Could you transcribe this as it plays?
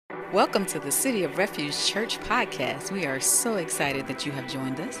Welcome to the City of Refuge Church podcast. We are so excited that you have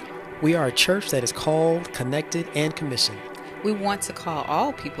joined us. We are a church that is called, connected, and commissioned. We want to call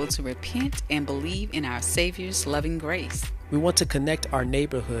all people to repent and believe in our Savior's loving grace. We want to connect our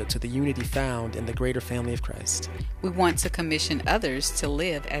neighborhood to the unity found in the greater family of Christ. We want to commission others to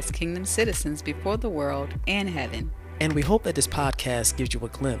live as kingdom citizens before the world and heaven. And we hope that this podcast gives you a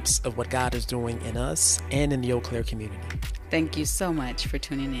glimpse of what God is doing in us and in the Eau Claire community. Thank you so much for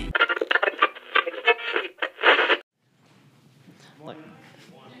tuning in.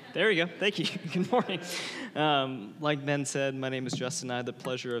 There we go. Thank you. Good morning. Like Ben said, my name is Justin. I have the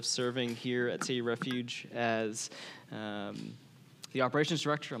pleasure of serving here at City Refuge as the operations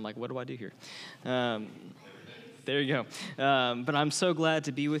director. I'm like, what do I do here? There you go. But I'm so glad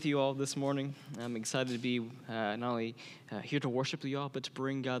to be with you all this morning. I'm excited to be not only here to worship with you all, but to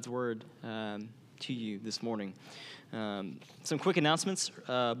bring God's word to you this morning. Some quick announcements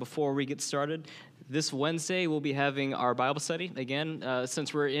before we get started. This Wednesday, we'll be having our Bible study. Again,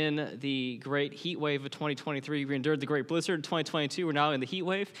 since we're in the great heat wave of 2023, we endured the great blizzard of 2022. We're now in the heat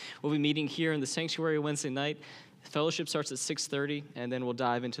wave. We'll be meeting here in the sanctuary Wednesday night. Fellowship starts at 6:30, and then we'll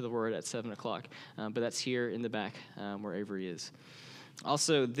dive into the Word at 7 o'clock. But that's here in the back where Avery is.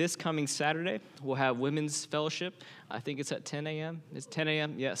 Also, this coming Saturday, we'll have women's fellowship. I think it's at 10 a.m. It's 10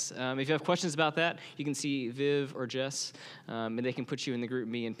 a.m.? Yes. If you have questions about that, you can see Viv or Jess, and they can put you in the group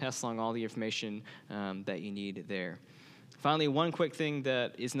me and pass along all the information that you need there. Finally, one quick thing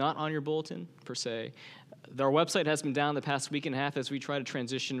that is not on your bulletin, per se. Our website has been down the past week and a half as we try to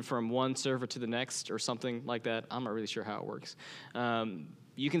transition from one server to the next or something like that. I'm not really sure how it works.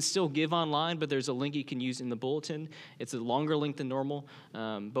 You can still give online, but there's a link you can use in the bulletin. It's a longer link than normal,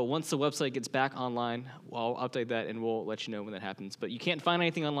 but once the website gets back online, I'll update that and we'll let you know when that happens. But you can't find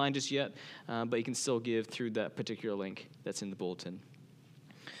anything online just yet, but you can still give through that particular link that's in the bulletin.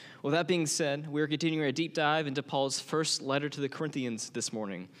 Well, that being said, we're continuing a deep dive into Paul's first letter to the Corinthians this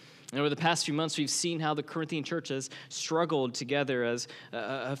morning. And over the past few months, we've seen how the Corinthian church has struggled together as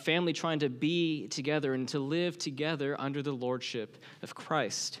a family trying to be together and to live together under the lordship of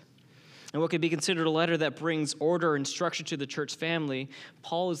Christ. And what could be considered a letter that brings order and structure to the church family,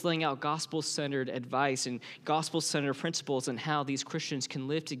 Paul is laying out gospel-centered advice and gospel-centered principles on how these Christians can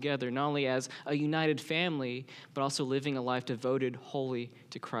live together, not only as a united family, but also living a life devoted wholly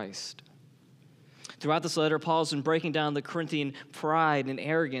to Christ. Throughout this letter, Paul has been breaking down the Corinthian pride and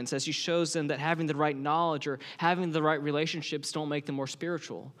arrogance as he shows them that having the right knowledge or having the right relationships don't make them more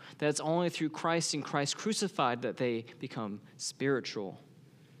spiritual. That it's only through Christ and Christ crucified that they become spiritual.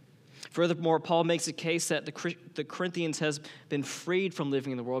 Furthermore, Paul makes a case that the Corinthians has been freed from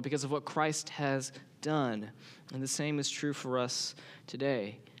living in the world because of what Christ has done. And the same is true for us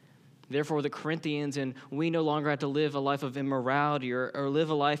today. Therefore, the Corinthians and we no longer have to live a life of immorality or live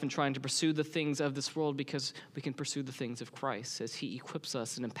a life in trying to pursue the things of this world because we can pursue the things of Christ as he equips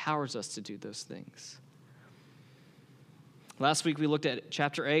us and empowers us to do those things. Last week, we looked at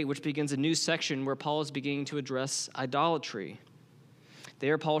chapter 8, which begins a new section where Paul is beginning to address idolatry.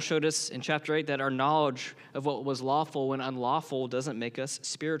 There, Paul showed us in chapter 8 that our knowledge of what was lawful when unlawful doesn't make us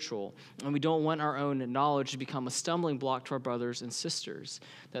spiritual. And we don't want our own knowledge to become a stumbling block to our brothers and sisters.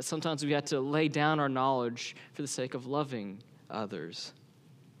 That sometimes we have to lay down our knowledge for the sake of loving others.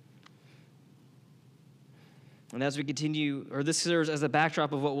 And as we continue, or this serves as a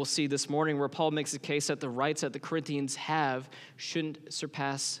backdrop of what we'll see this morning, where Paul makes the case that the rights that the Corinthians have shouldn't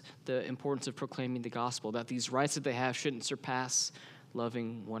surpass the importance of proclaiming the gospel, that these rights that they have shouldn't surpass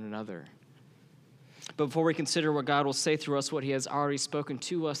loving one another. But before we consider what God will say through us, what he has already spoken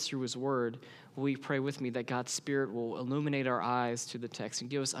to us through his word, will you pray with me that God's Spirit will illuminate our eyes to the text and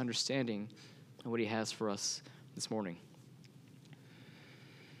give us understanding of what he has for us this morning.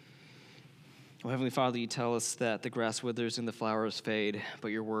 Oh, Heavenly Father, you tell us that the grass withers and the flowers fade, but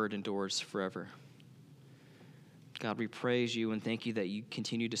your word endures forever. God, we praise you and thank you that you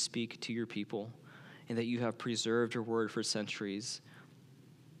continue to speak to your people and that you have preserved your word for centuries.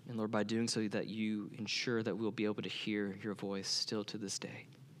 And Lord, by doing so, that you ensure that we'll be able to hear your voice still to this day.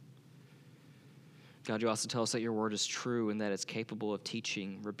 God, you also tell us that your word is true and that it's capable of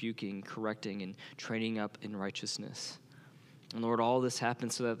teaching, rebuking, correcting, and training up in righteousness. And Lord, all this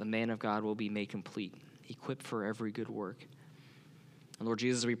happens so that the man of God will be made complete, equipped for every good work. And Lord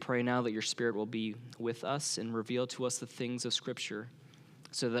Jesus, we pray now that your Spirit will be with us and reveal to us the things of Scripture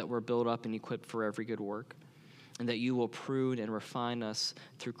so that we're built up and equipped for every good work, and that you will prune and refine us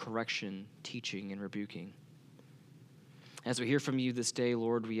through correction, teaching, and rebuking. As we hear from you this day,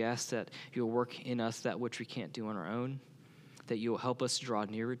 Lord, we ask that you'll work in us that which we can't do on our own, that you'll help us draw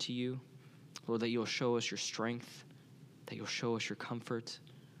nearer to you, Lord, that you'll show us your strength, that you'll show us your comfort,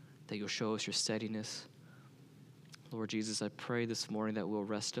 that you'll show us your steadiness. Lord Jesus, I pray this morning that we'll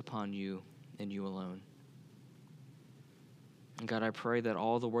rest upon you and you alone. And God, I pray that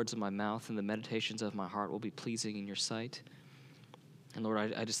all the words of my mouth and the meditations of my heart will be pleasing in your sight. And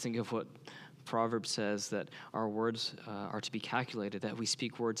Lord, I just think of what Proverbs says, that our words are to be calculated, that we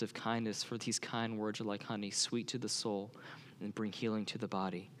speak words of kindness, for these kind words are like honey, sweet to the soul, and bring healing to the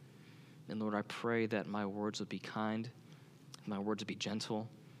body. And Lord, I pray that my words will be kind, my words will be gentle,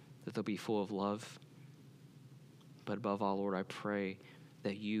 that they'll be full of love. But above all, Lord, I pray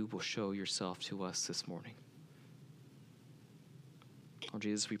that you will show yourself to us this morning. Lord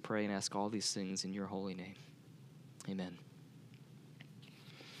Jesus, we pray and ask all these things in your holy name. Amen.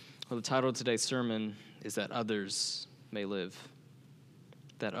 Well, the title of today's sermon is That Others May Live.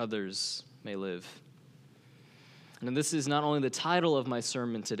 That Others May Live. And this is not only the title of my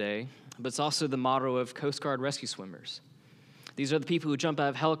sermon today, but it's also the motto of Coast Guard rescue swimmers. These are the people who jump out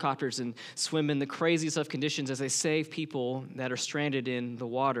of helicopters and swim in the craziest of conditions as they save people that are stranded in the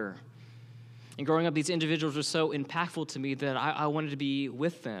water. And growing up, these individuals were so impactful to me that I wanted to be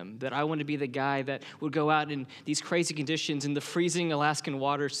with them, that I wanted to be the guy that would go out in these crazy conditions in the freezing Alaskan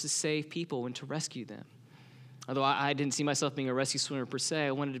waters to save people and to rescue them. Although I didn't see myself being a rescue swimmer per se,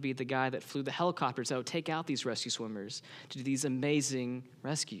 I wanted to be the guy that flew the helicopters that would take out these rescue swimmers to do these amazing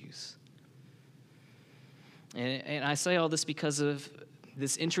rescues. And I say all this because of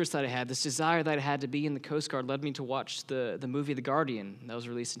this interest that I had, this desire that I had to be in the Coast Guard led me to watch the movie The Guardian that was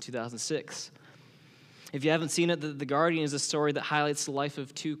released in 2006. If you haven't seen it, The Guardian is a story that highlights the life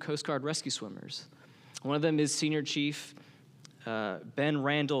of two Coast Guard rescue swimmers. One of them is Senior Chief Ben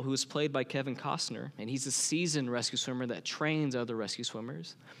Randall, who is played by Kevin Costner, and he's a seasoned rescue swimmer that trains other rescue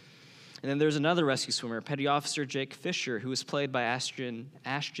swimmers. And then there's another rescue swimmer, Petty Officer Jake Fisher, who is played by Ashton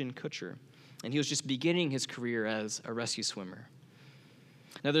Kutcher, and he was just beginning his career as a rescue swimmer.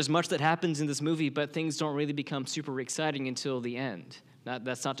 Now, there's much that happens in this movie, but things don't really become super exciting until the end.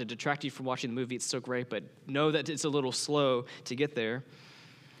 That's not to detract you from watching the movie. It's so great, but know that it's a little slow to get there.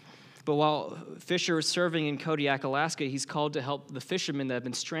 But while Fisher is serving in Kodiak, Alaska, he's called to help the fishermen that have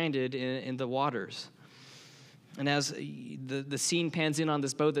been stranded in the waters. And as the scene pans in on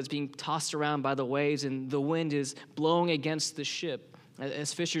this boat that's being tossed around by the waves and the wind is blowing against the ship,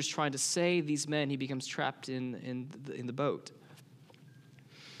 as Fisher's trying to save these men, he becomes trapped in the boat.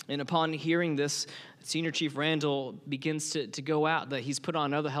 And upon hearing this, Senior Chief Randall begins to go out, that he's put on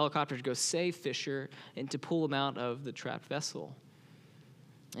another helicopter to go save Fisher and to pull him out of the trapped vessel.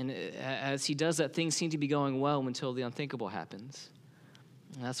 And as he does that, things seem to be going well until the unthinkable happens.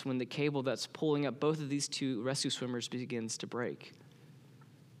 And that's when the cable that's pulling up both of these two rescue swimmers begins to break.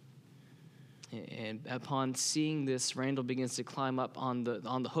 And upon seeing this, Randall begins to climb up on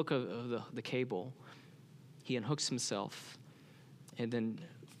the hook of the cable. He unhooks himself and then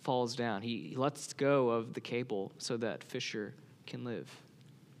falls down. He lets go of the cable so that Fisher can live.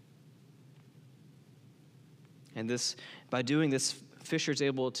 And by doing this, Fisher's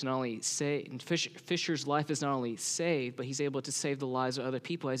able to not only Fisher's life is not only saved, but he's able to save the lives of other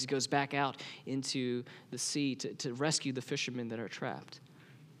people as he goes back out into the sea to rescue the fishermen that are trapped.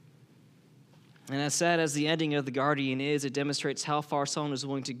 And as sad as the ending of The Guardian is, it demonstrates how far someone is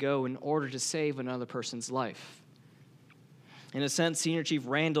willing to go in order to save another person's life. In a sense, Senior Chief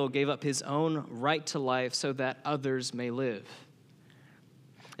Randall gave up his own right to life so that others may live.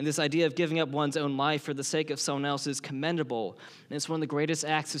 And this idea of giving up one's own life for the sake of someone else is commendable, and it's one of the greatest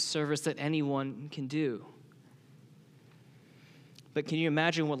acts of service that anyone can do. But can you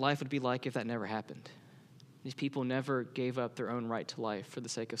imagine what life would be like if that never happened? These people never gave up their own right to life for the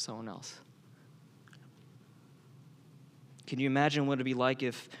sake of someone else. Can you imagine what it would be like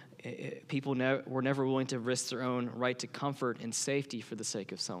if people were never willing to risk their own right to comfort and safety for the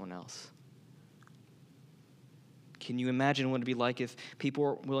sake of someone else? Can you imagine what it would be like if people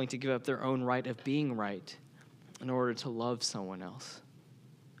were willing to give up their own right of being right in order to love someone else?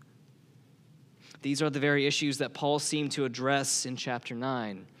 These are the very issues that Paul seemed to address in chapter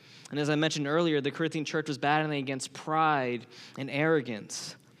 9. And as I mentioned earlier, the Corinthian church was battling against pride and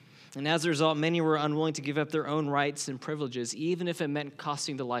arrogance. And as a result, many were unwilling to give up their own rights and privileges, even if it meant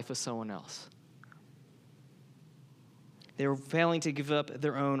costing the life of someone else. They were failing to give up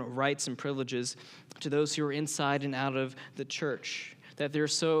their own rights and privileges to those who were inside and out of the church, that they're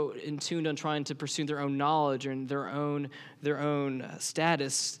so in tune on trying to pursue their own knowledge and their own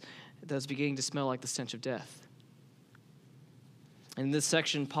status that was beginning to smell like the stench of death. In this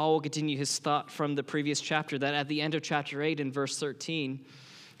section, Paul will continue his thought from the previous chapter, that at the end of chapter 8 in verse 13,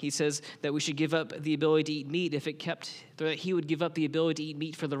 he says that we should give up the ability to eat meat that he would give up the ability to eat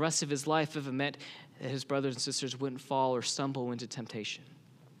meat for the rest of his life if it meant that his brothers and sisters wouldn't fall or stumble into temptation.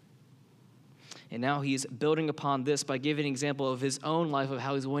 And now he's building upon this by giving an example of his own life of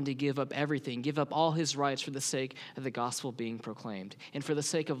how he's willing to give up everything, give up all his rights for the sake of the gospel being proclaimed and for the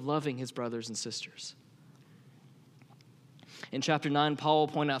sake of loving his brothers and sisters. In chapter 9, Paul will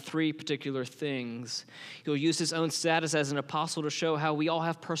point out three particular things. He'll use his own status as an apostle to show how we all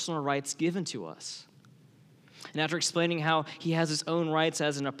have personal rights given to us. And after explaining how he has his own rights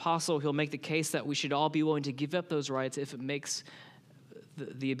as an apostle, he'll make the case that we should all be willing to give up those rights if it makes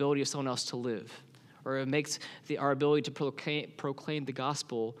the ability of someone else to live, or it makes our ability to proclaim the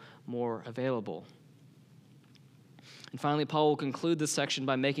gospel more available. And finally, Paul will conclude this section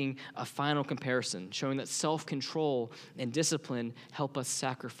by making a final comparison, showing that self-control and discipline help us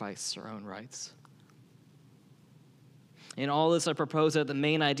sacrifice our own rights. In all this, I propose that the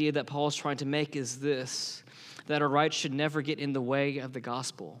main idea that Paul is trying to make is this, that our rights should never get in the way of the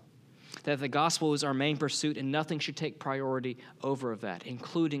gospel, that the gospel is our main pursuit and nothing should take priority over that,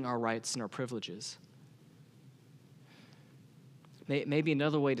 including our rights and our privileges. Maybe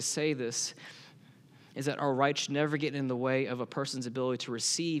another way to say this is that our rights should never get in the way of a person's ability to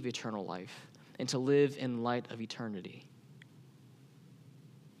receive eternal life and to live in light of eternity.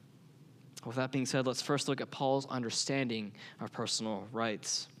 With that being said, let's first look at Paul's understanding of personal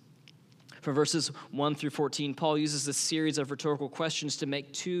rights. From verses 1 through 14, Paul uses a series of rhetorical questions to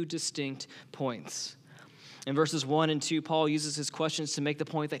make two distinct points. In verses 1 and 2, Paul uses his questions to make the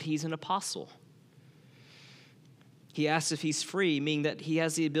point that he's an apostle. He asks if he's free, meaning that he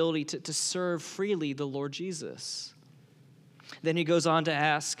has the ability to serve freely the Lord Jesus. Then he goes on to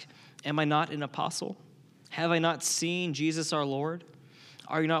ask, am I not an apostle? Have I not seen Jesus our Lord?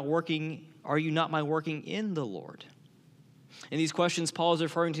 Are you not my working in the Lord? In these questions, Paul is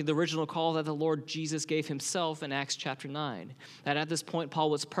referring to the original call that the Lord Jesus gave himself in Acts chapter 9. That at this point, Paul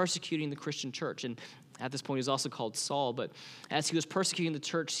was persecuting the Christian church. And at this point, he was also called Saul. But as he was persecuting the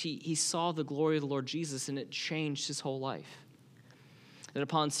church, he saw the glory of the Lord Jesus, and it changed his whole life. That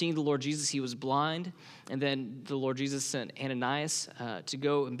upon seeing the Lord Jesus, he was blind. And then the Lord Jesus sent Ananias to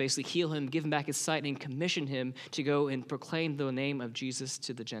go and basically heal him, give him back his sight, and commission him to go and proclaim the name of Jesus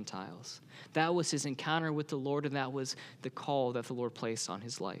to the Gentiles. That was his encounter with the Lord, and that was the call that the Lord placed on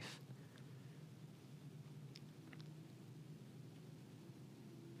his life.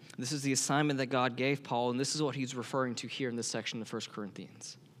 This is the assignment that God gave Paul, and this is what he's referring to here in this section of 1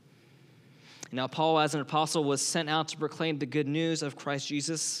 Corinthians. Now, Paul, as an apostle, was sent out to proclaim the good news of Christ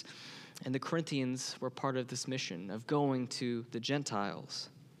Jesus, and the Corinthians were part of this mission of going to the Gentiles.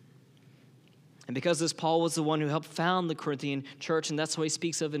 And because this, Paul was the one who helped found the Corinthian church, and that's what he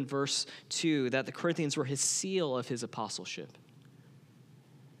speaks of in verse 2, that the Corinthians were his seal of his apostleship.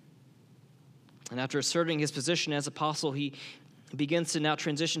 And after asserting his position as apostle, he begins to now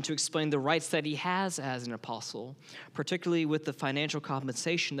transition to explain the rights that he has as an apostle, particularly with the financial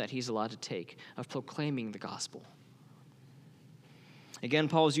compensation that he's allowed to take of proclaiming the gospel. Again,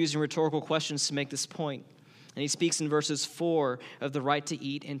 Paul is using rhetorical questions to make this point, and he speaks in verses 4 of the right to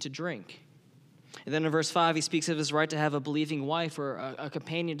eat and to drink. And then in verse 5, he speaks of his right to have a believing wife or a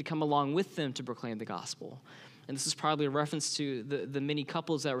companion to come along with them to proclaim the gospel. And this is probably a reference to the many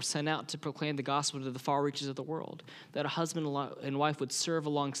couples that were sent out to proclaim the gospel to the far reaches of the world, that a husband and wife would serve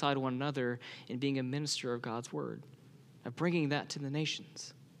alongside one another in being a minister of God's word, of bringing that to the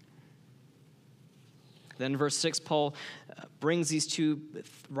nations. Then in verse 6, Paul brings these two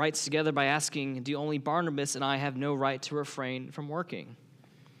rights together by asking, do only Barnabas and I have no right to refrain from working?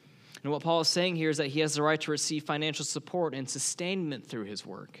 And what Paul is saying here is that he has the right to receive financial support and sustainment through his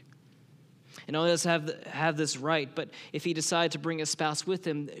work. And not only does he have this right, but if he decided to bring a spouse with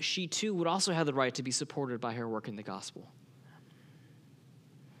him, she too would also have the right to be supported by her work in the gospel.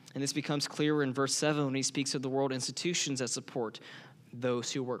 And this becomes clearer in verse 7 when he speaks of the world institutions that support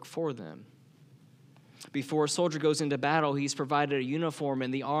those who work for them. Before a soldier goes into battle, he's provided a uniform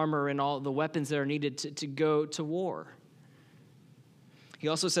and the armor and all the weapons that are needed to go to war. He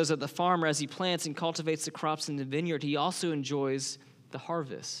also says that the farmer, as he plants and cultivates the crops in the vineyard, he also enjoys the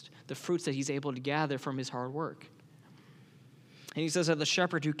harvest, the fruits that he's able to gather from his hard work. And he says that the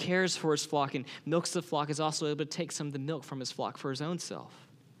shepherd who cares for his flock and milks the flock is also able to take some of the milk from his flock for his own self.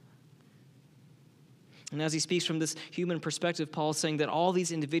 And as he speaks from this human perspective, Paul is saying that all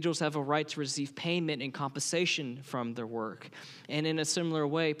these individuals have a right to receive payment and compensation from their work. And in a similar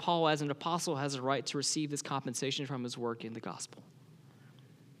way, Paul, as an apostle, has a right to receive this compensation from his work in the gospel.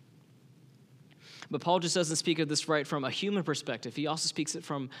 But Paul just doesn't speak of this right from a human perspective. He also speaks it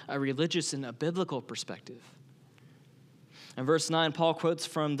from a religious and a biblical perspective. In verse 9, Paul quotes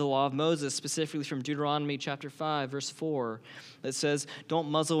from the law of Moses, specifically from Deuteronomy chapter 5, verse 4, that says, "Don't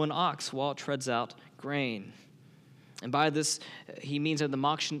muzzle an ox while it treads out grain." And by this, he means that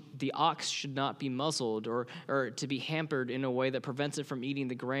the ox should not be muzzled or to be hampered in a way that prevents it from eating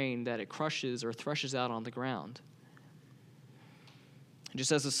the grain that it crushes or threshes out on the ground.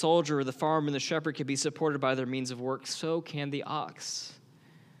 Just as the soldier, the farmer, and the shepherd can be supported by their means of work, so can the ox.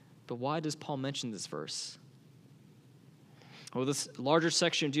 But why does Paul mention this verse? Well, this larger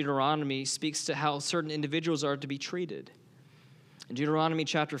section of Deuteronomy speaks to how certain individuals are to be treated. In Deuteronomy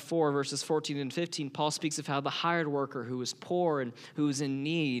chapter 4, verses 14 and 15, Paul speaks of how the hired worker who is poor and who is in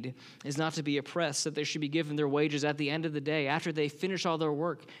need is not to be oppressed, that they should be given their wages at the end of the day. After they finish all their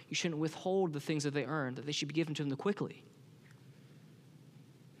work, you shouldn't withhold the things that they earned, that they should be given to them quickly.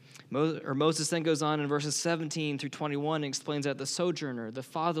 Moses then goes on in verses 17 through 21 and explains that the sojourner, the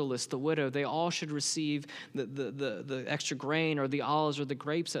fatherless, the widow, they all should receive the extra grain or the olives or the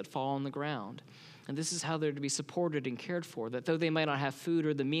grapes that fall on the ground. And this is how they're to be supported and cared for, that though they might not have food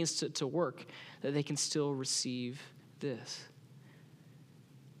or the means to work, that they can still receive this.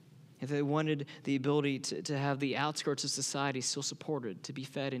 If they wanted the ability to have the outskirts of society still supported, to be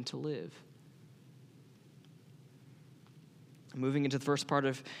fed and to live. Moving into the first part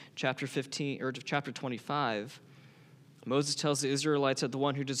of chapter 15 or chapter 25, Moses tells the Israelites that the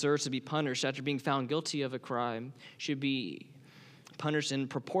one who deserves to be punished after being found guilty of a crime should be punished in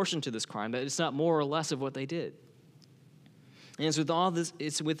proportion to this crime, that it's not more or less of what they did. And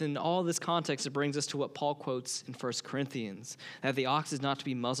it's within all this context that brings us to what Paul quotes in 1 Corinthians, that the ox is not to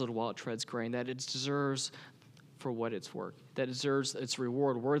be muzzled while it treads grain, that it deserves for what its work, that it deserves its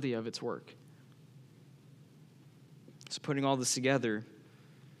reward worthy of its work. So putting all this together,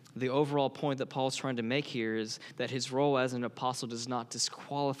 the overall point that Paul's trying to make here is that his role as an apostle does not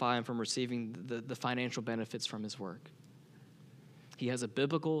disqualify him from receiving the financial benefits from his work. He has a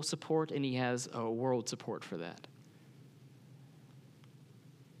biblical support and he has a world support for that.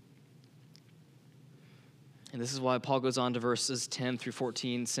 And this is why Paul goes on to verses 10 through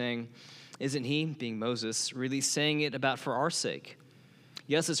 14 saying, isn't he, being Moses, really saying it about for our sake?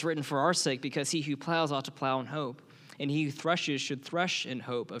 Yes, it's written for our sake because he who plows ought to plow in hope, and he who threshes should thresh in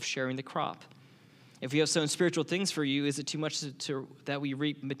hope of sharing the crop. If we have sown spiritual things for you, is it too much that we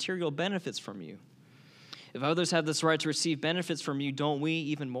reap material benefits from you? If others have this right to receive benefits from you, don't we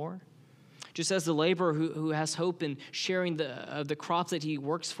even more? Just as the laborer who has hope in sharing the crops that he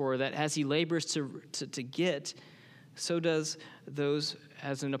works for, that as he labors to get, so does those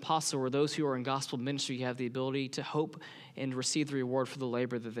as an apostle or those who are in gospel ministry have the ability to hope and receive the reward for the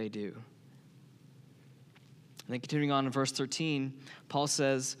labor that they do. And then continuing on in verse 13, Paul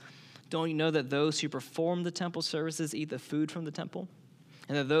says, don't you know that those who perform the temple services eat the food from the temple?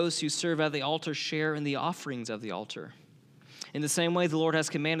 And that those who serve at the altar share in the offerings of the altar. In the same way, the Lord has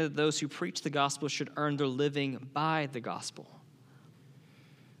commanded that those who preach the gospel should earn their living by the gospel.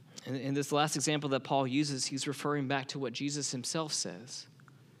 And in this last example that Paul uses, he's referring back to what Jesus himself says.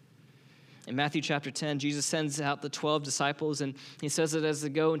 In Matthew chapter 10, Jesus sends out the 12 disciples, and he says that as they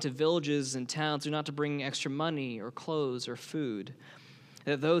go into villages and towns, they're not to bring extra money or clothes or food.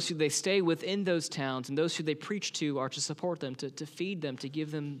 That those who they stay within those towns and those who they preach to are to support them, to feed them, to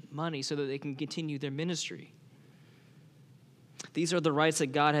give them money so that they can continue their ministry. These are the rights that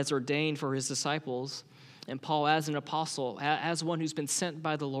God has ordained for his disciples, and Paul, as an apostle, as one who's been sent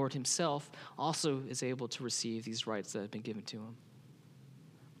by the Lord himself, also is able to receive these rights that have been given to him.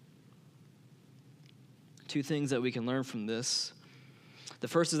 Two things that we can learn from this. The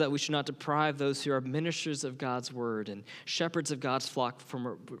first is that we should not deprive those who are ministers of God's word and shepherds of God's flock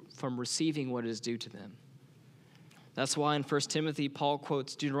from receiving what is due to them. That's why in 1 Timothy, Paul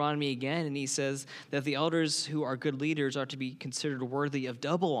quotes Deuteronomy again, and he says that the elders who are good leaders are to be considered worthy of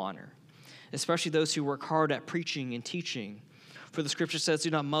double honor, especially those who work hard at preaching and teaching. For the scripture says, do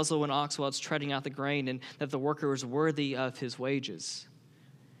not muzzle an ox while it's treading out the grain, and that the worker is worthy of his wages.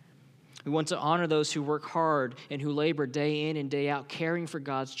 We want to honor those who work hard and who labor day in and day out, caring for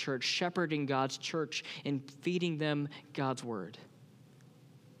God's church, shepherding God's church, and feeding them God's word.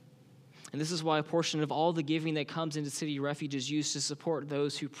 And this is why a portion of all the giving that comes into City Refuge is used to support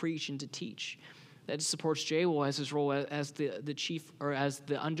those who preach and to teach. That supports Jaywell as his role as the chief or as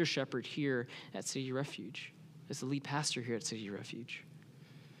the under shepherd here at City Refuge, as the lead pastor here at City Refuge.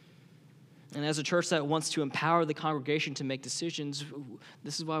 And as a church that wants to empower the congregation to make decisions,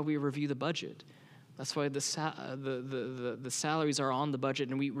 this is why we review the budget. That's why the salaries are on the budget,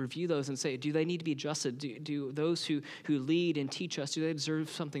 and we review those and say, do they need to be adjusted? Do those who lead and teach us, do they deserve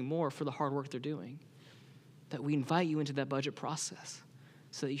something more for the hard work they're doing? That we invite you into that budget process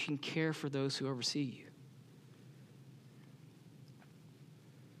so that you can care for those who oversee you.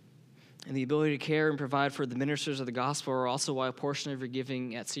 And the ability to care and provide for the ministers of the gospel are also why a portion of your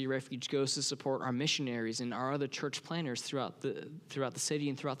giving at City Refuge goes to support our missionaries and our other church planners throughout the city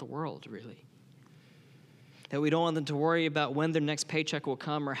and throughout the world, really. That we don't want them to worry about when their next paycheck will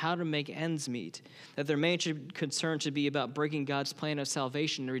come or how to make ends meet. That their main concern should be about bringing God's plan of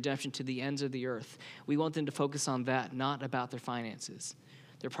salvation and redemption to the ends of the earth. We want them to focus on that, not about their finances.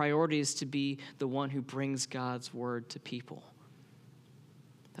 Their priority is to be the one who brings God's word to people.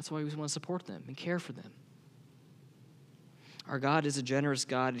 That's why we want to support them and care for them. Our God is a generous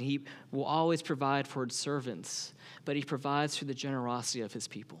God, and he will always provide for his servants, but he provides through the generosity of his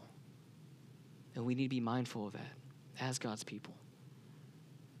people. And we need to be mindful of that as God's people.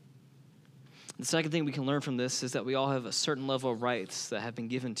 The second thing we can learn from this is that we all have a certain level of rights that have been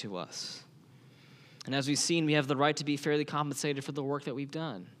given to us. And as we've seen, we have the right to be fairly compensated for the work that we've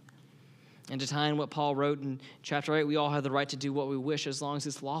done. And to tie in what Paul wrote in chapter 8, we all have the right to do what we wish as long as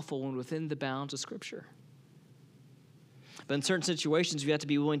it's lawful and within the bounds of Scripture. But in certain situations, we have to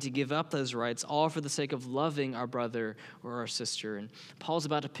be willing to give up those rights, all for the sake of loving our brother or our sister. And Paul's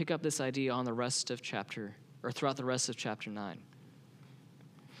about to pick up this idea on throughout the rest of chapter 9.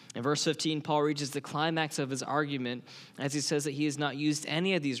 In verse 15, Paul reaches the climax of his argument as he says that he has not used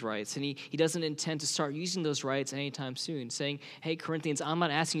any of these rights, and he doesn't intend to start using those rights anytime soon, saying, hey, Corinthians, I'm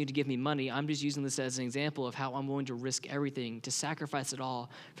not asking you to give me money. I'm just using this as an example of how I'm willing to risk everything, to sacrifice it all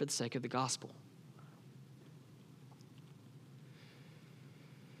for the sake of the gospel.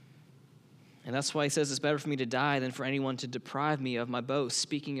 And that's why he says it's better for me to die than for anyone to deprive me of my boast,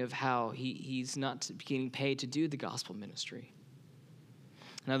 speaking of how he's not getting paid to do the gospel ministry.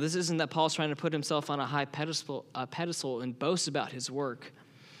 Now, this isn't that Paul's trying to put himself on a high pedestal and boast about his work.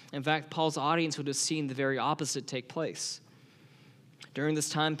 In fact, Paul's audience would have seen the very opposite take place. During this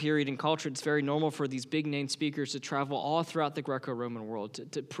time period in culture, it's very normal for these big-name speakers to travel all throughout the Greco-Roman world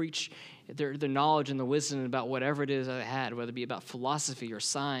to preach their knowledge and the wisdom about whatever it is that they had, whether it be about philosophy or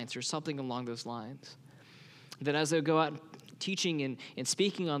science or something along those lines. That as they go out teaching and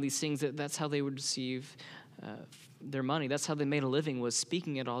speaking on these things, that's how they would receive their money. That's how they made a living, was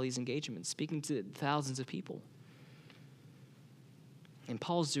speaking at all these engagements, speaking to thousands of people. And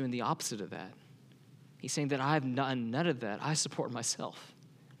Paul's doing the opposite of that. He's saying that I've done none of that. I support myself.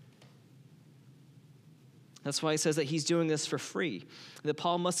 That's why he says that he's doing this for free. That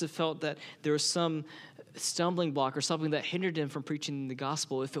Paul must have felt that there was some stumbling block or something that hindered him from preaching the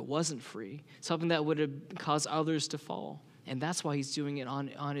gospel if it wasn't free, something that would have caused others to fall. And that's why he's doing it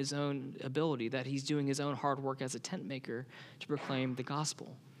on his own ability, that he's doing his own hard work as a tent maker to proclaim the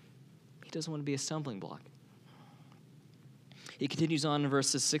gospel. He doesn't want to be a stumbling block. He continues on in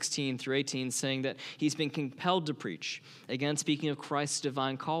verses 16 through 18, saying that he's been compelled to preach. Again, speaking of Christ's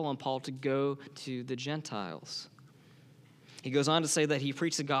divine call on Paul to go to the Gentiles. He goes on to say that he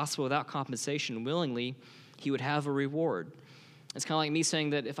preached the gospel without compensation. Willingly, he would have a reward. It's kind of like me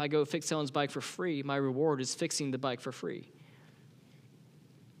saying that if I go fix someone's bike for free, my reward is fixing the bike for free.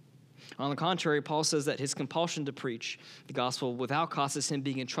 On the contrary, Paul says that his compulsion to preach the gospel without cost is him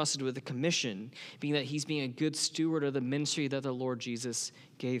being entrusted with a commission, being that he's being a good steward of the ministry that the Lord Jesus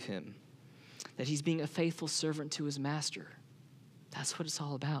gave him, that he's being a faithful servant to his master. That's what it's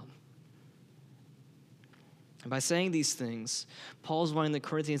all about. And by saying these things, Paul's wanting the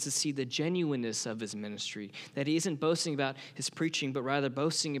Corinthians to see the genuineness of his ministry, that he isn't boasting about his preaching, but rather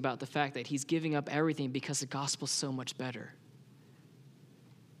boasting about the fact that he's giving up everything because the gospel's so much better.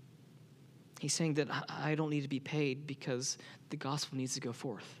 He's saying that I don't need to be paid because the gospel needs to go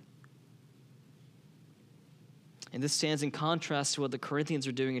forth. And this stands in contrast to what the Corinthians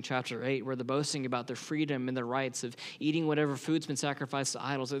are doing in chapter 8, where they're boasting about their freedom and their rights of eating whatever food's been sacrificed to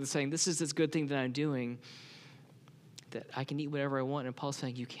idols. They're saying, this is this good thing that I'm doing, that I can eat whatever I want. And Paul's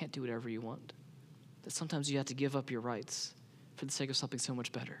saying, you can't do whatever you want. That sometimes you have to give up your rights for the sake of something so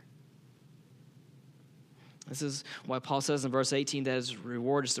much better. This is why Paul says in verse 18 that his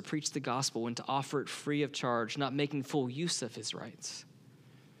reward is to preach the gospel and to offer it free of charge, not making full use of his rights.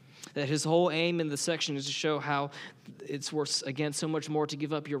 That his whole aim in this section is to show how it's worth, again, so much more to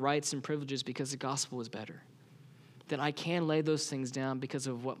give up your rights and privileges because the gospel is better. That I can lay those things down because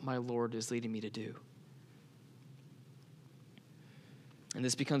of what my Lord is leading me to do. And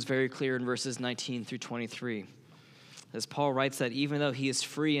this becomes very clear in verses 19 through 23. As Paul writes that even though he is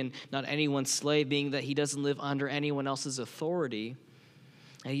free and not anyone's slave, being that he doesn't live under anyone else's authority,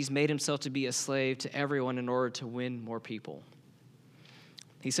 and he's made himself to be a slave to everyone in order to win more people.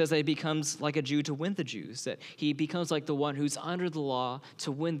 He says that he becomes like a Jew to win the Jews, that he becomes like the one who's under the law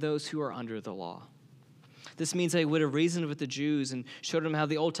to win those who are under the law. This means that he would have reasoned with the Jews and showed them how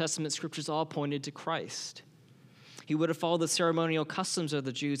the Old Testament scriptures all pointed to Christ. He would have followed the ceremonial customs of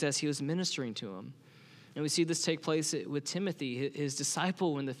the Jews as he was ministering to them. And we see this take place with Timothy, his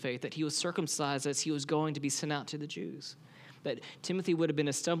disciple in the faith, that he was circumcised as he was going to be sent out to the Jews. That Timothy would have been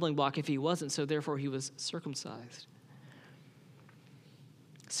a stumbling block if he wasn't, so therefore he was circumcised.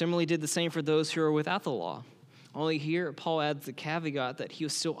 Similarly, did the same for those who are without the law. Only here, Paul adds the caveat that he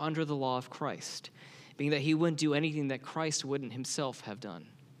was still under the law of Christ, being that he wouldn't do anything that Christ wouldn't himself have done.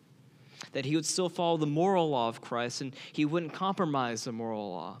 That he would still follow the moral law of Christ, and he wouldn't compromise the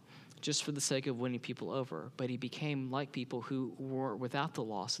moral law just for the sake of winning people over. But he became like people who were without the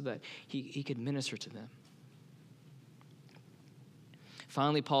law so that he could minister to them.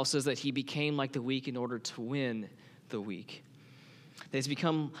 Finally, Paul says that he became like the weak in order to win the weak. That he's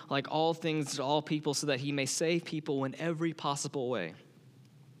become like all things to all people so that he may save people in every possible way.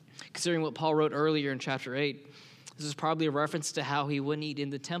 Considering what Paul wrote earlier in chapter 8, this is probably a reference to how he wouldn't eat in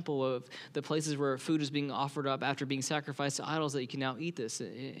the temple of the places where food is being offered up after being sacrificed to idols, that you can now eat this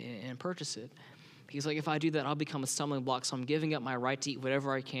and purchase it. He's like, if I do that, I'll become a stumbling block, so I'm giving up my right to eat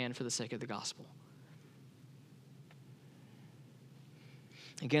whatever I can for the sake of the gospel.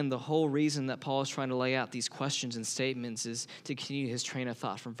 Again, the whole reason that Paul is trying to lay out these questions and statements is to continue his train of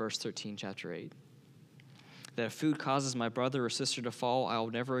thought from verse 13, chapter 8. That if food causes my brother or sister to fall, I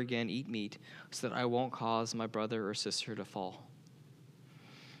will never again eat meat, so that I won't cause my brother or sister to fall.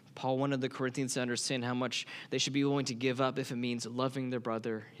 Paul wanted the Corinthians to understand how much they should be willing to give up if it means loving their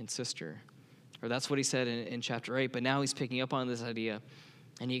brother and sister. Or that's what he said in chapter 8, but now he's picking up on this idea,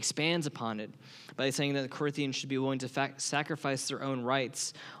 and he expands upon it by saying that the Corinthians should be willing to sacrifice their own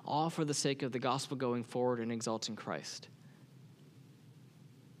rights, all for the sake of the gospel going forward and exalting Christ.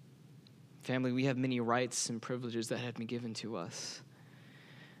 Family, we have many rights and privileges that have been given to us.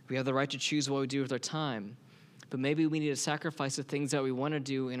 We have the right to choose what we do with our time, but maybe we need to sacrifice the things that we want to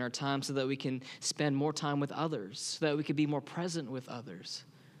do in our time so that we can spend more time with others, so that we can be more present with others,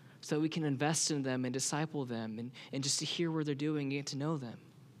 so that we can invest in them and disciple them and just to hear what they're doing and get to know them.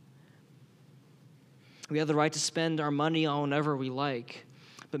 We have the right to spend our money on whatever we like,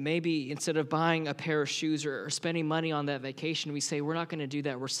 but maybe instead of buying a pair of shoes or spending money on that vacation, we say, we're not going to do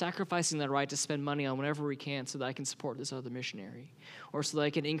that. We're sacrificing that right to spend money on whatever we can so that I can support this other missionary, or so that I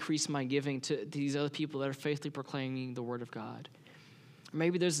can increase my giving to these other people that are faithfully proclaiming the word of God. Or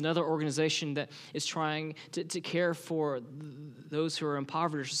maybe there's another organization that is trying to care for those who are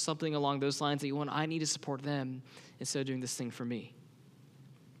impoverished, or something along those lines that you want, I need to support them instead of doing this thing for me.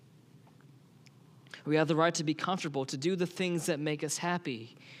 We have the right to be comfortable, to do the things that make us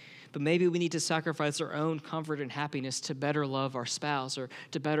happy. But maybe we need to sacrifice our own comfort and happiness to better love our spouse or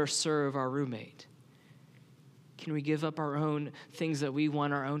to better serve our roommate. Can we give up our own things that we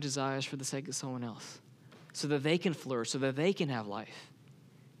want, our own desires for the sake of someone else, so that they can flourish, so that they can have life?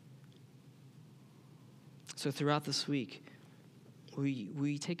 So throughout this week,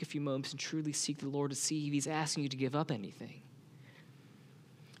 we take a few moments and truly seek the Lord to see if he's asking you to give up anything.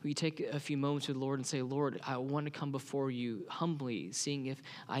 We take a few moments with the Lord and say, Lord, I want to come before you humbly, seeing if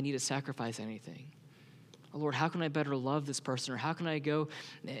I need to sacrifice anything. Or, Lord, how can I better love this person? Or how can I go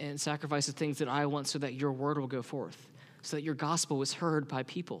and sacrifice the things that I want so that your word will go forth, so that your gospel is heard by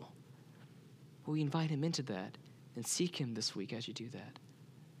people? Will we invite him into that and seek him this week as you do that?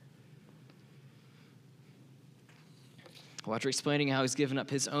 Well, after explaining how he's given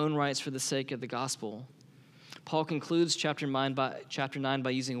up his own rights for the sake of the gospel, Paul concludes chapter 9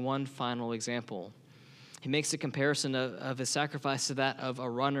 by using one final example. He makes a comparison of his sacrifice to that of a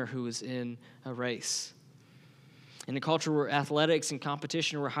runner who is in a race. In a culture where athletics and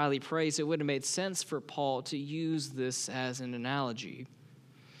competition were highly praised, it would have made sense for Paul to use this as an analogy.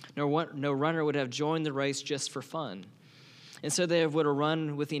 No runner would have joined the race just for fun. Instead, they would have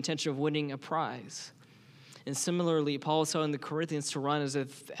run with the intention of winning a prize. And similarly, Paul is telling the Corinthians to run as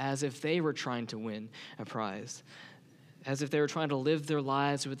if they were trying to win a prize, as if they were trying to live their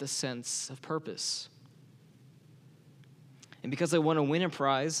lives with a sense of purpose. And because they want to win a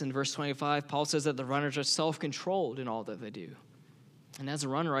prize, in verse 25, Paul says that the runners are self-controlled in all that they do. And as a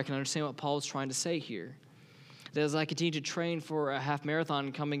runner, I can understand what Paul is trying to say here. That as I continue to train for a half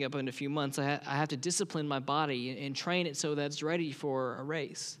marathon coming up in a few months, I have to discipline my body and train it so that it's ready for a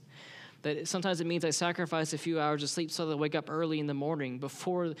race. That sometimes it means I sacrifice a few hours of sleep so that I wake up early in the morning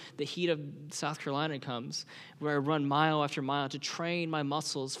before the heat of South Carolina comes, where I run mile after mile to train my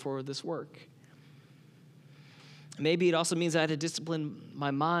muscles for this work. Maybe it also means I had to discipline my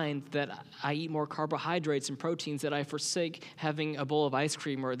mind that I eat more carbohydrates and proteins, that I forsake having a bowl of ice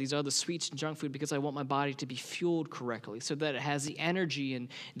cream or these other sweets and junk food because I want my body to be fueled correctly so that it has the energy and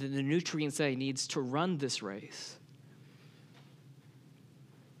the nutrients that it needs to run this race.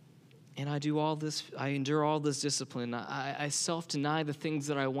 And I endure all this discipline. I self-deny the things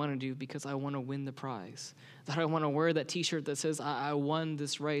that I want to do because I want to win the prize. That I want to wear that t-shirt that says I won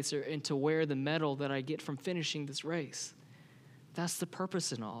this race, and to wear the medal that I get from finishing this race. That's the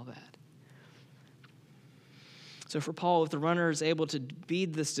purpose in all of that. So for Paul, if the runner is able to be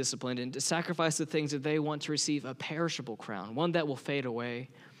this disciplined and to sacrifice the things that they want to receive a perishable crown, one that will fade away,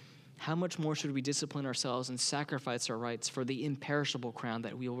 how much more should we discipline ourselves and sacrifice our rights for the imperishable crown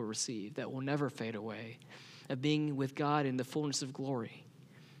that we will receive, that will never fade away, of being with God in the fullness of glory,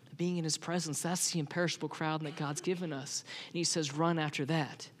 being in his presence? That's the imperishable crown that God's given us. And he says, run after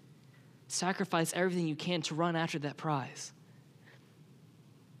that. Sacrifice everything you can to run after that prize.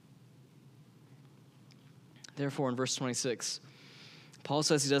 Therefore, in verse 26, Paul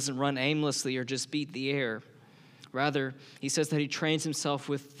says he doesn't run aimlessly or just beat the air. Rather, he says that he trains himself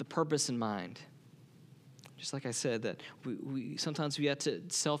with the purpose in mind. Just like I said, that we sometimes we have to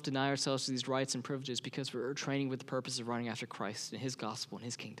self-deny ourselves to these rights and privileges because we're training with the purpose of running after Christ and his gospel and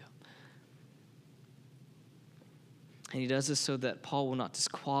his kingdom. And he does this so that Paul will not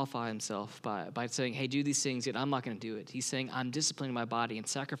disqualify himself by saying, hey, do these things, yet I'm not going to do it. He's saying, I'm disciplining my body and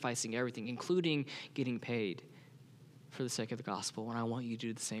sacrificing everything, including getting paid for the sake of the gospel, and I want you to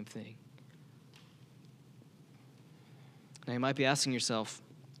do the same thing. Now, you might be asking yourself,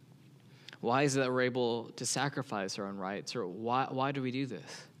 why is it that we're able to sacrifice our own rights, or why do we do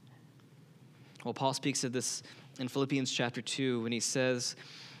this? Well, Paul speaks of this in Philippians chapter 2 when he says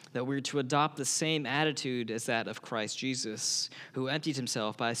that we're to adopt the same attitude as that of Christ Jesus, who emptied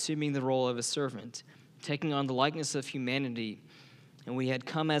himself by assuming the role of a servant, taking on the likeness of humanity. And when he had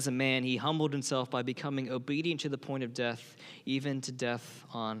come as a man, he humbled himself by becoming obedient to the point of death, even to death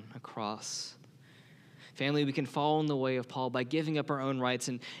on a cross. Family, we can follow in the way of Paul by giving up our own rights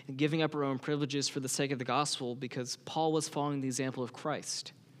and giving up our own privileges for the sake of the gospel, because Paul was following the example of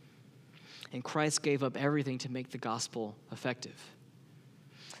Christ. And Christ gave up everything to make the gospel effective.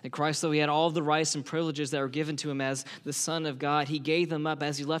 And Christ, though he had all of the rights and privileges that were given to him as the Son of God, he gave them up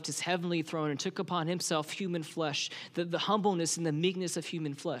as he left his heavenly throne and took upon himself human flesh, the humbleness and the meekness of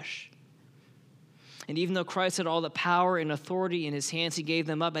human flesh. And even though Christ had all the power and authority in his hands, he gave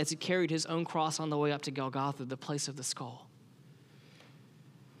them up as he carried his own cross on the way up to Golgotha, the place of the skull.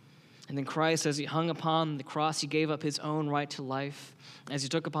 And then Christ, as he hung upon the cross, he gave up his own right to life, as he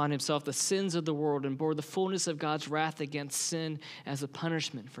took upon himself the sins of the world and bore the fullness of God's wrath against sin as a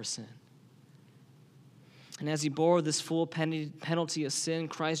punishment for sin. And as he bore this full penalty of sin,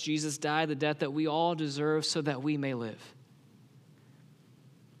 Christ Jesus died the death that we all deserve so that we may live.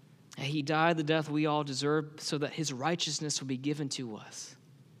 And he died the death we all deserve so that his righteousness will be given to us.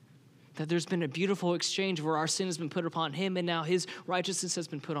 That there's been a beautiful exchange where our sin has been put upon him and now his righteousness has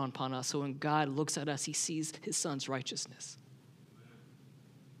been put upon us. So when God looks at us, he sees his son's righteousness.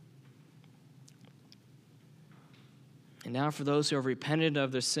 And now for those who have repented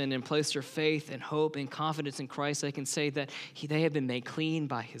of their sin and placed their faith and hope and confidence in Christ, they can say that they have been made clean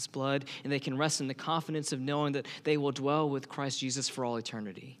by his blood, and they can rest in the confidence of knowing that they will dwell with Christ Jesus for all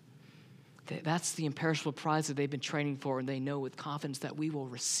eternity. That's the imperishable prize that they've been training for, and they know with confidence that we will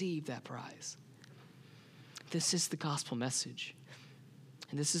receive that prize. This is the gospel message.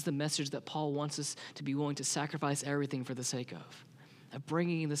 And this is the message that Paul wants us to be willing to sacrifice everything for the sake of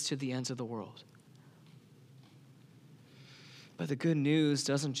bringing this to the ends of the world. But the good news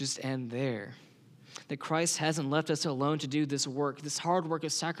doesn't just end there. That Christ hasn't left us alone to do this work, this hard work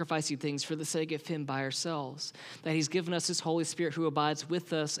of sacrificing things for the sake of him by ourselves. That he's given us his Holy Spirit who abides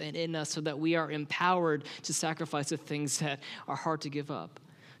with us and in us so that we are empowered to sacrifice the things that are hard to give up.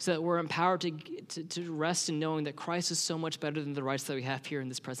 So that we're empowered to rest in knowing that Christ is so much better than the rights that we have here in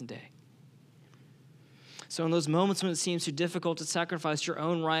this present day. So in those moments when it seems too difficult to sacrifice your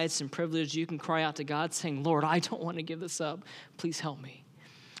own rights and privilege, you can cry out to God saying, Lord, I don't want to give this up. Please help me.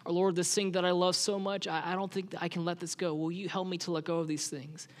 Or Lord, this thing that I love so much, I don't think that I can let this go. Will you help me to let go of these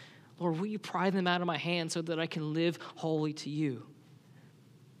things? Lord, will you pry them out of my hand so that I can live wholly to you?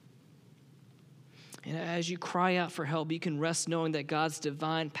 And as you cry out for help, you can rest knowing that God's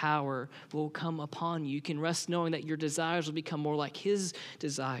divine power will come upon you. You can rest knowing that your desires will become more like his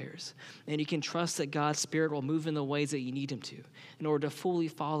desires. And you can trust that God's Spirit will move in the ways that you need him to in order to fully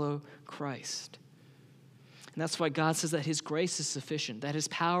follow Christ. And that's why God says that his grace is sufficient, that his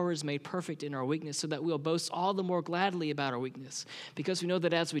power is made perfect in our weakness, so that we'll boast all the more gladly about our weakness. Because we know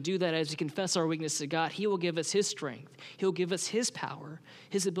that as we do that, as we confess our weakness to God, he will give us his strength. He'll give us his power,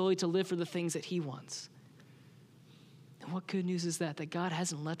 his ability to live for the things that he wants. And what good news is that God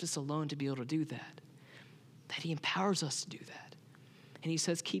hasn't left us alone to be able to do that he empowers us to do that. And he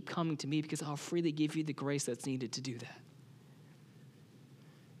says, keep coming to me because I'll freely give you the grace that's needed to do that.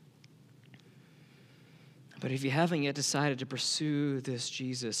 But if you haven't yet decided to pursue this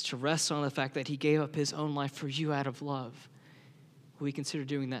Jesus, to rest on the fact that he gave up his own life for you out of love, will you consider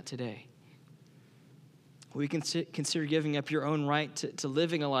doing that today? Will you consider giving up your own right to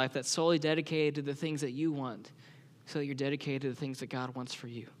living a life that's solely dedicated to the things that you want, so that you're dedicated to the things that God wants for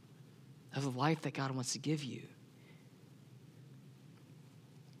you, of the life that God wants to give you?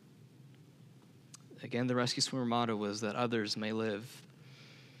 Again, the Rescue Swimmer motto was that others may live.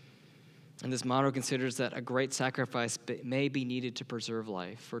 And this motto considers that a great sacrifice may be needed to preserve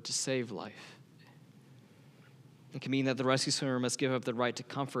life or to save life. It can mean that the rescue swimmer must give up the right to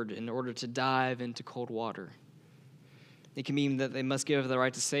comfort in order to dive into cold water. It can mean that they must give up the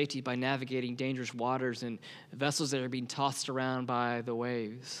right to safety by navigating dangerous waters and vessels that are being tossed around by the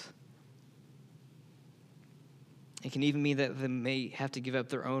waves. It can even mean that they may have to give up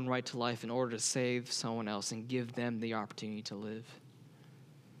their own right to life in order to save someone else and give them the opportunity to live.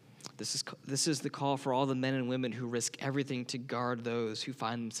 This is the call for all the men and women who risk everything to guard those who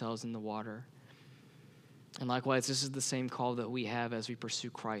find themselves in the water. And likewise, this is the same call that we have as we pursue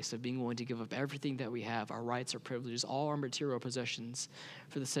Christ, of being willing to give up everything that we have, our rights, our privileges, all our material possessions,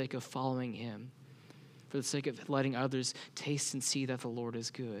 for the sake of following him, for the sake of letting others taste and see that the Lord is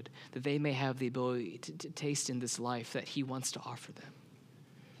good, that they may have the ability to taste in this life that he wants to offer them.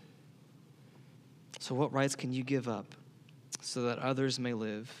 So what rights can you give up so that others may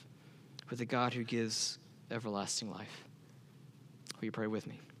live with the God who gives everlasting life? Will you pray with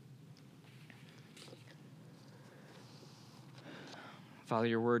me? Father,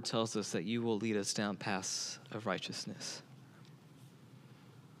 your word tells us that you will lead us down paths of righteousness.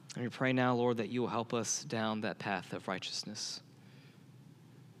 And we pray now, Lord, that you will help us down that path of righteousness.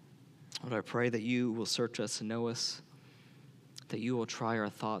 Lord, I pray that you will search us and know us, that you will try our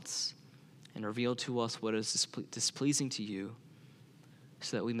thoughts and reveal to us what is displeasing to you,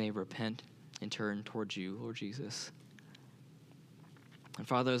 so that we may repent and turn towards you, Lord Jesus. And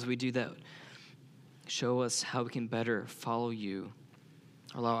Father, as we do that, show us how we can better follow you,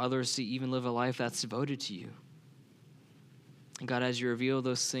 allow others to even live a life that's devoted to you. And God, as you reveal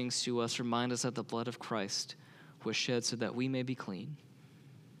those things to us, remind us that the blood of Christ was shed so that we may be clean.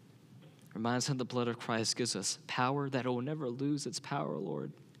 Remind us that the blood of Christ gives us power that it will never lose its power,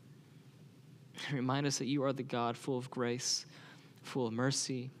 Lord. And remind us that you are the God full of grace, full of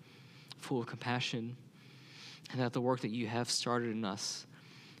mercy, full of compassion, and that the work that you have started in us,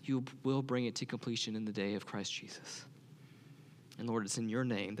 you will bring it to completion in the day of Christ Jesus. And Lord, it's in your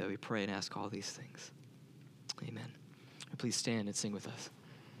name that we pray and ask all these things. Amen. And please stand and sing with us.